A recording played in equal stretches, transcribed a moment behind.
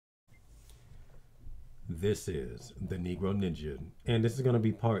This is the Negro Ninja, and this is going to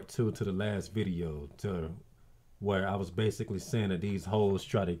be part two to the last video, to where I was basically saying that these hoes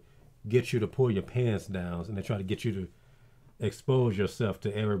try to get you to pull your pants down, and they try to get you to expose yourself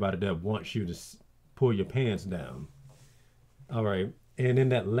to everybody that wants you to pull your pants down. All right, and in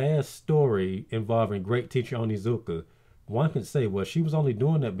that last story involving great teacher Onizuka, one can say, well, she was only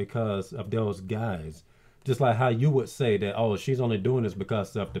doing that because of those guys. Just like how you would say that, oh, she's only doing this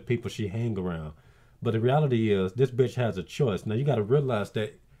because of the people she hang around. But the reality is, this bitch has a choice. Now, you got to realize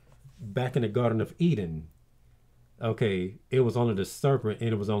that back in the Garden of Eden, okay, it was only the serpent and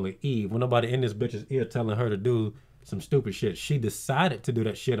it was only Eve. When nobody in this bitch's ear telling her to do some stupid shit, she decided to do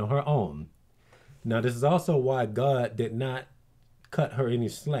that shit on her own. Now, this is also why God did not cut her any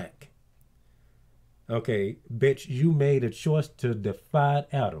slack. Okay, bitch, you made a choice to defy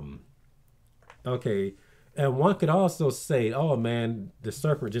Adam. Okay, and one could also say, oh man, the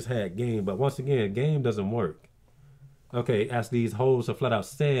serpent just had game. But once again, game doesn't work. Okay, as these hoes have flat out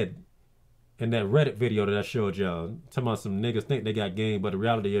said in that Reddit video that I showed y'all, talking about some niggas think they got game, but the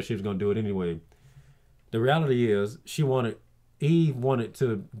reality is she was gonna do it anyway. The reality is Eve wanted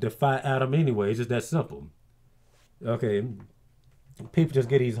to defy Adam anyway. It's just that simple. Okay, people just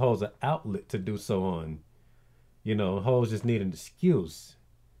get these hoes an outlet to do so on. You know, hoes just need an excuse.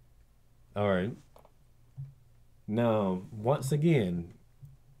 All right. Now, once again,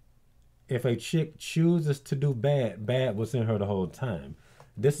 if a chick chooses to do bad, bad was in her the whole time.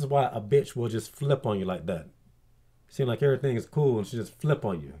 This is why a bitch will just flip on you like that. Seem like everything is cool and she just flip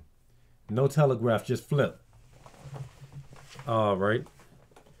on you. No telegraph, just flip. All right.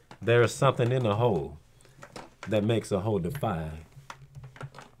 There is something in a hole that makes a hole defy.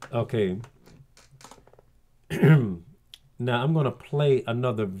 Okay. Now I'm gonna play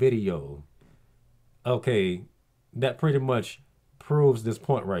another video. Okay, that pretty much proves this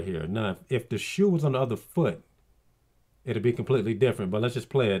point right here. Now, if the shoe was on the other foot, it'd be completely different. But let's just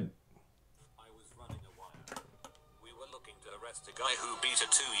play it. I was running a wire. We were looking to arrest a guy who beat a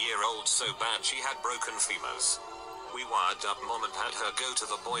 2-year-old so bad she had broken femurs. We wired up mom and had her go to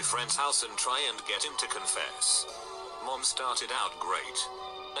the boyfriend's house and try and get him to confess. Mom started out great.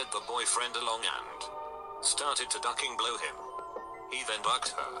 Led the boyfriend along and started to ducking blow him. He then ducked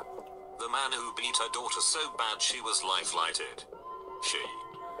her. The man who beat her daughter so bad she was life-lighted. She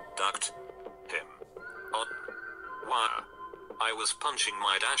ducked him on wire. I was punching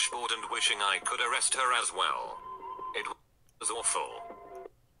my dashboard and wishing I could arrest her as well. It was awful.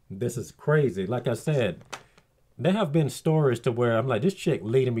 This is crazy. Like I said, there have been stories to where I'm like, this chick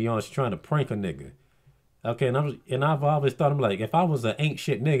leading me on, she's trying to prank a nigga. Okay, and I've always thought, I'm like, if I was an ain't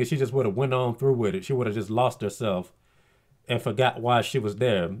shit nigga, she just would have went on through with it. She would have just lost herself and forgot why she was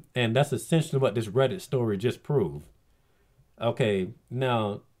there. And that's essentially what this Reddit story just proved. Okay,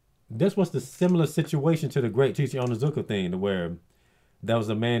 now, this was the similar situation to the Great Teacher Onizuka thing, where there was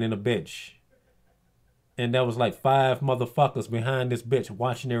a man and a bitch. And there was like 5 motherfuckers behind this bitch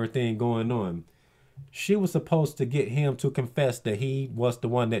watching everything going on. She was supposed to get him to confess that he was the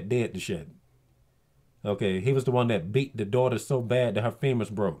one that did the shit. Okay, he was the one that beat the daughter so bad that her femurs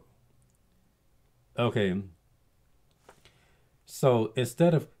broke. Okay. So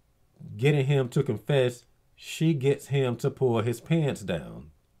instead of getting him to confess, she gets him to pull his pants down.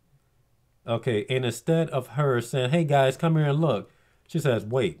 Okay, and instead of her saying, hey guys, come here and look, she says,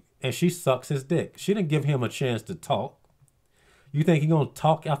 wait, and she sucks his dick. She didn't give him a chance to talk. You think he gonna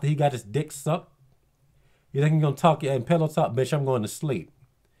talk after he got his dick sucked? You think he gonna talk and pillow talk, bitch, I'm going to sleep.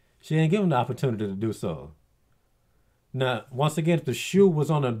 She didn't give him the opportunity to do so. Now, once again, if the shoe was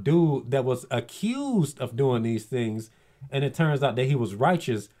on a dude that was accused of doing these things, and it turns out that he was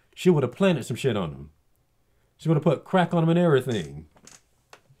righteous, she would have planted some shit on him. She would have put crack on him and everything.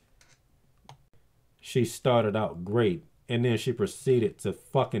 She started out great, and then she proceeded to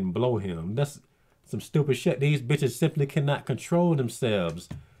fucking blow him. That's some stupid shit. These bitches simply cannot control themselves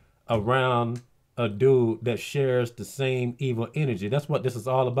around a dude that shares the same evil energy. That's what this is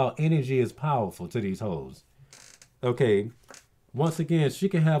all about. Energy is powerful to these hoes. Okay, once again, she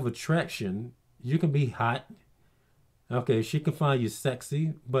can have attraction. You can be hot. Okay, she can find you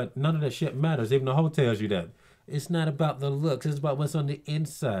sexy, but none of that shit matters. Even the hoe tells you that. It's not about the looks. It's about what's on the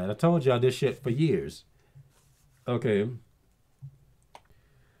inside. I told y'all this shit for years. Okay.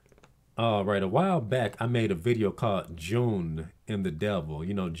 All right, a while back, I made a video called Jun and the Devil.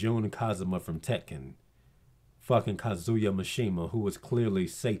 You know, Jun Kazuma from Tekken. Fucking Kazuya Mishima, who was clearly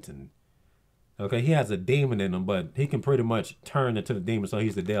Satan. Okay, he has a demon in him, but he can pretty much turn into the demon, so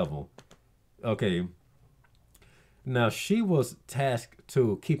he's the devil. Okay. Now, she was tasked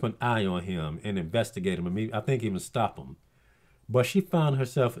to keep an eye on him and investigate him, and I think even stop him. But she found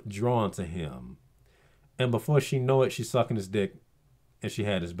herself drawn to him. And before she know it, she's sucking his dick and she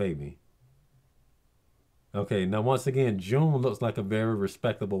had his baby. Okay, now once again, June looks like a very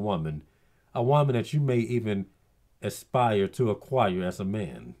respectable woman. A woman that you may even aspire to acquire as a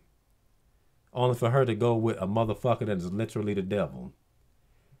man. Only for her to go with a motherfucker that is literally the devil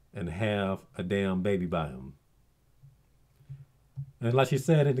and have a damn baby by him. And like she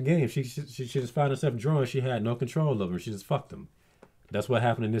said in the game, she just found herself drunk. She had no control over him. She just fucked him. That's what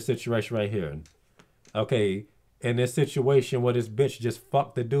happened in this situation right here. Okay, in this situation where this bitch just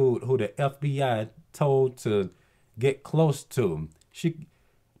fucked the dude who the FBI told to get close to.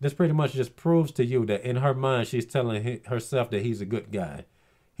 This pretty much just proves to you that in her mind, she's telling herself that he's a good guy.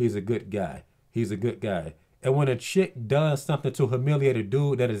 He's a good guy. He's a good guy. And when a chick does something to humiliate a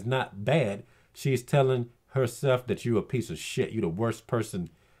dude that is not bad, she's telling herself that you a piece of shit. You the worst person,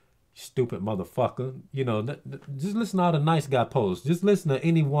 stupid motherfucker. You know, just listen to all the nice guy posts. Just listen to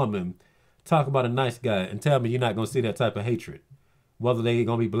any woman talk about a nice guy and tell me you're not going to see that type of hatred, whether they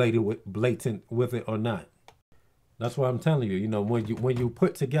going to be blatant with it or not. That's why I'm telling you, you know, when you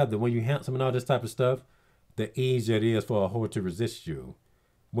put together, when you handsome and all this type of stuff, the easier it is for a whore to resist you.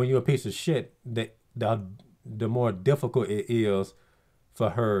 When you're a piece of shit, the more difficult it is for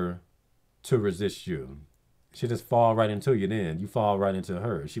her to resist you. She just fall right into you then. You fall right into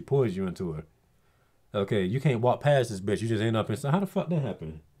her. She pulls you into her. Okay, you can't walk past this bitch. You just end up inside. How the fuck that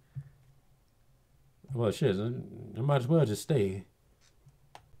happen? Well, shit, I might as well just stay.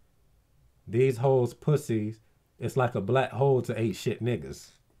 These hoes pussies, it's like a black hole to 8 shit niggas.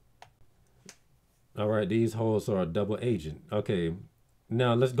 All right, these hoes are a double agent. Okay,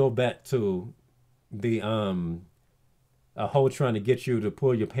 now let's go back to the a hoe trying to get you to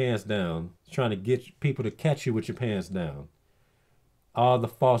pull your pants down, trying to get people to catch you with your pants down. All the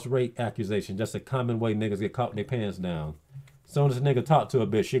false rape accusations, that's a common way niggas get caught with their pants down. Soon as a nigga talk to a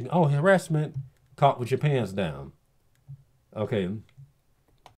bitch, you can, oh, harassment, caught with your pants down. Okay.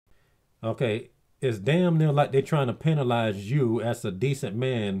 Okay, it's damn near like they trying to penalize you as a decent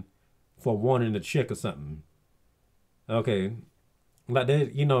man for wanting a chick or something. Okay. Like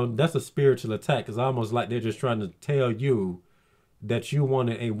they, you know, that's a spiritual attack. It's almost like they're just trying to tell you that you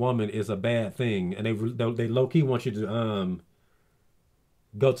wanting a woman is a bad thing, and they low key want you to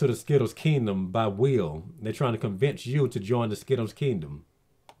go to the Skittles kingdom by will. They're trying to convince you to join the Skittles kingdom.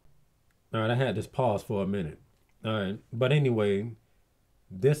 All right, I had this pause for a minute. All right, but anyway,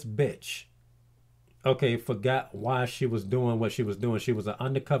 this bitch, okay, forgot why she was doing what she was doing. She was an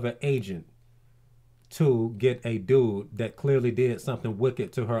undercover agent to get a dude that clearly did something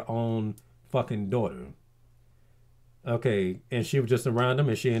wicked to her own fucking daughter. Okay, and she was just around them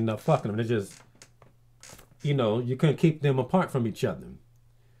and she ended up fucking them. They just, you know, you couldn't keep them apart from each other.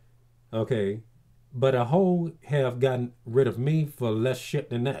 Okay, but a hoe have gotten rid of me for less shit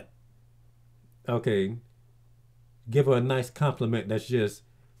than that. Okay, give her a nice compliment that just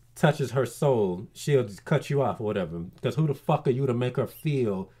touches her soul. She'll just cut you off or whatever. Because who the fuck are you to make her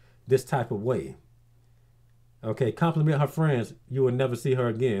feel this type of way? Okay, compliment her friends. You will never see her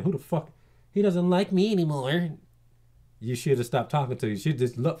again. Who the fuck? He doesn't like me anymore. You should have stopped talking to you. She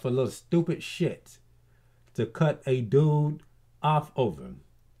just look for little stupid shit to cut a dude off over.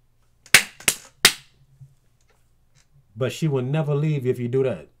 But she will never leave if you do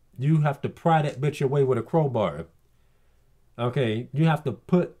that. You have to pry that bitch away with a crowbar. Okay, you have to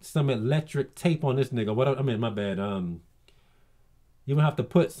put some electric tape on this nigga. What? I mean, my bad. You will have to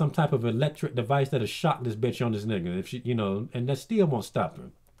put some type of electric device that'll shock this bitch on this nigga. If she, you know, and that still won't stop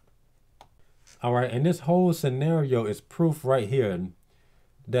her. All right, and this whole scenario is proof right here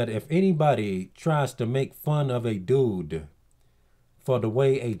that if anybody tries to make fun of a dude for the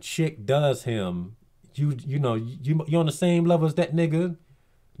way a chick does him, you know, you're on the same level as that nigga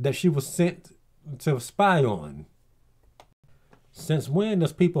that she was sent to spy on. Since when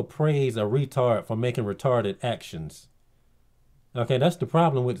does people praise a retard for making retarded actions? Okay, that's the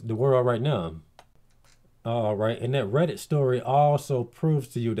problem with the world right now. All right, and that Reddit story also proves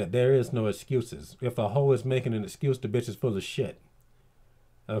to you that there is no excuses. If a hoe is making an excuse, the bitch is full of shit.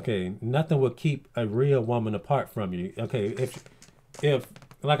 Okay, nothing will keep a real woman apart from you. Okay, if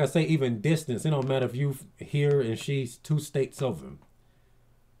like I say, even distance, it don't matter if you here and she's 2 states over.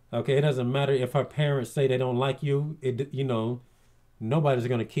 Okay, it doesn't matter if her parents say they don't like you. You know, nobody's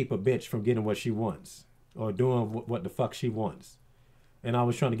gonna keep a bitch from getting what she wants or doing what the fuck she wants. And I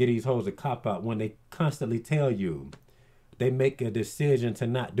was trying to get these hoes a cop out when they constantly tell you they make a decision to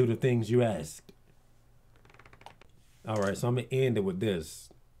not do the things you asked. All right, so I'm going to end it with this.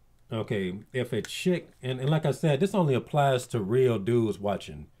 Okay, if a chick, and like I said, this only applies to real dudes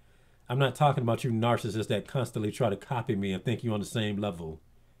watching. I'm not talking about you narcissists that constantly try to copy me and think you're on the same level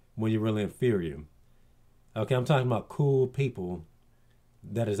when you're really inferior. Okay, I'm talking about cool people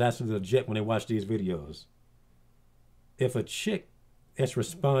that is actually legit when they watch these videos. If a chick is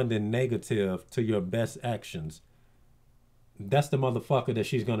responding negative to your best actions, that's the motherfucker that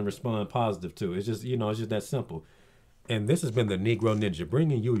she's gonna respond positive to. It's just, it's just that simple. And this has been the Negro Ninja,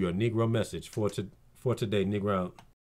 bringing you your Negro message for today, Negro out.